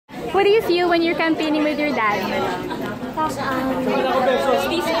what do you feel when you're campaigning with your dad? I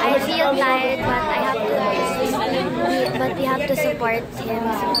feel tired, but we have to support him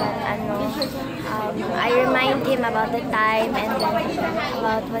so that I remind him about the time and then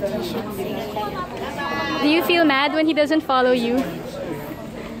about what he should say. Do you feel mad when he doesn't follow you?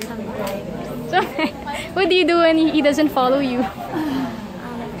 Sometimes. What do you do when he doesn't follow you?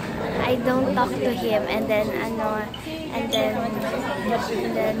 I don't talk to him, and then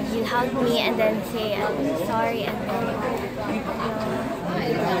he'll hug me and then say I'm sorry, and then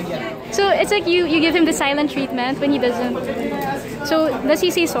So it's like you give him the silent treatment when he doesn't. So does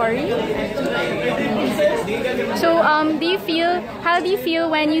he say sorry? So how do you feel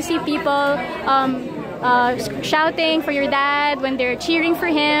when you see people shouting for your dad, when they're cheering for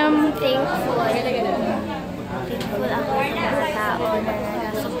him? Thankful ako sa tao na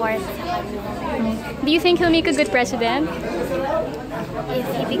nag-support sa kanya. Do you think he'll make a good president? If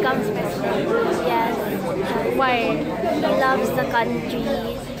he becomes president, yes. Why? He loves the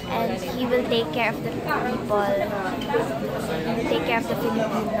country and he will take care of the people. He will take care of the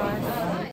Filipinos.